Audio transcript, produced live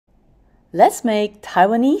Let's make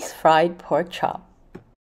Taiwanese fried pork chop.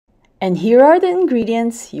 And here are the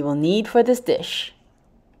ingredients you will need for this dish.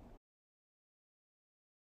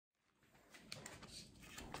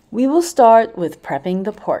 We will start with prepping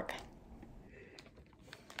the pork.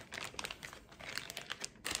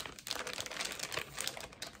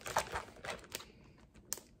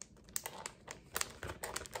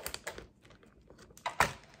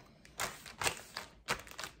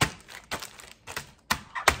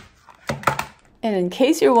 And in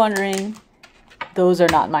case you're wondering, those are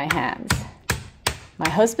not my hands. My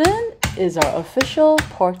husband is our official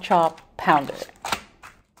pork chop pounder.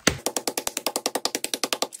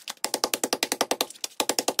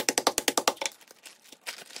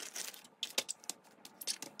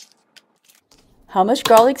 How much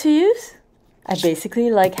garlic to use? I basically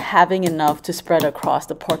like having enough to spread across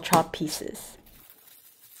the pork chop pieces.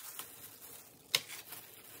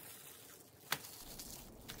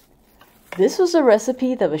 This was a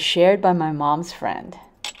recipe that was shared by my mom's friend.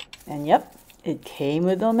 And yep, it came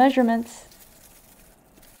with no measurements.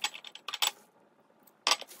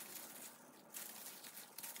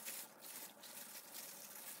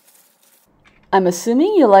 I'm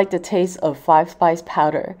assuming you like the taste of 5-spice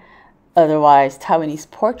powder. Otherwise, Taiwanese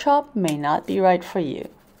pork chop may not be right for you.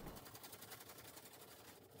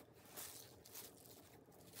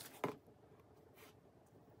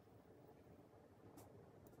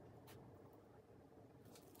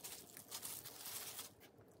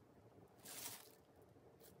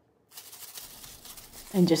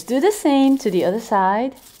 And just do the same to the other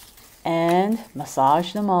side and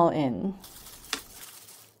massage them all in.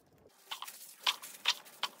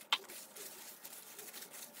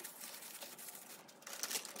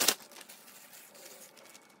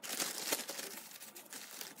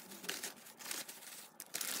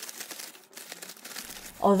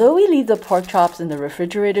 Although we leave the pork chops in the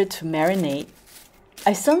refrigerator to marinate,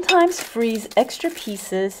 I sometimes freeze extra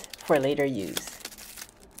pieces for later use.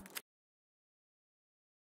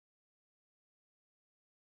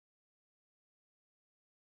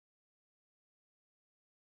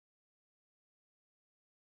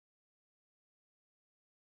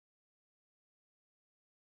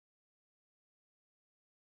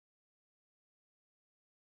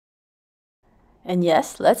 And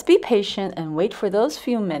yes, let's be patient and wait for those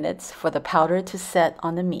few minutes for the powder to set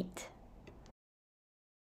on the meat.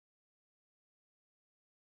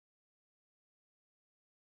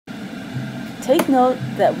 Take note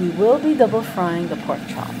that we will be double frying the pork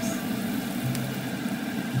chops.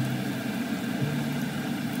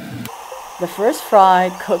 The first fry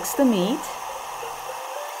cooks the meat.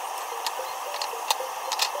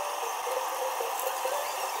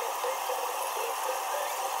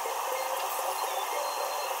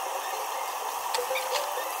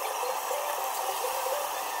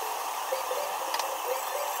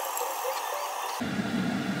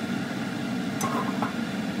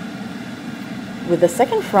 With the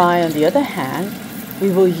second fry, on the other hand, we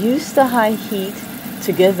will use the high heat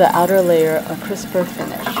to give the outer layer a crisper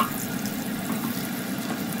finish.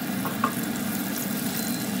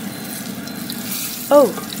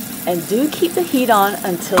 Oh, and do keep the heat on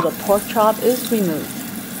until the pork chop is removed.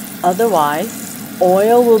 Otherwise,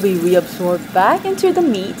 oil will be reabsorbed back into the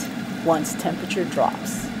meat once temperature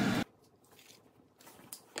drops.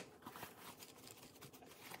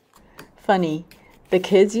 Funny. The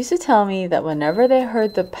kids used to tell me that whenever they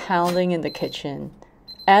heard the pounding in the kitchen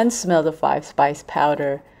and smelled the 5-spice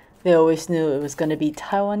powder, they always knew it was going to be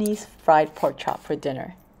Taiwanese fried pork chop for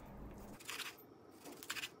dinner.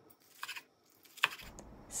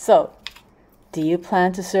 So, do you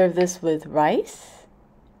plan to serve this with rice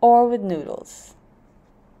or with noodles?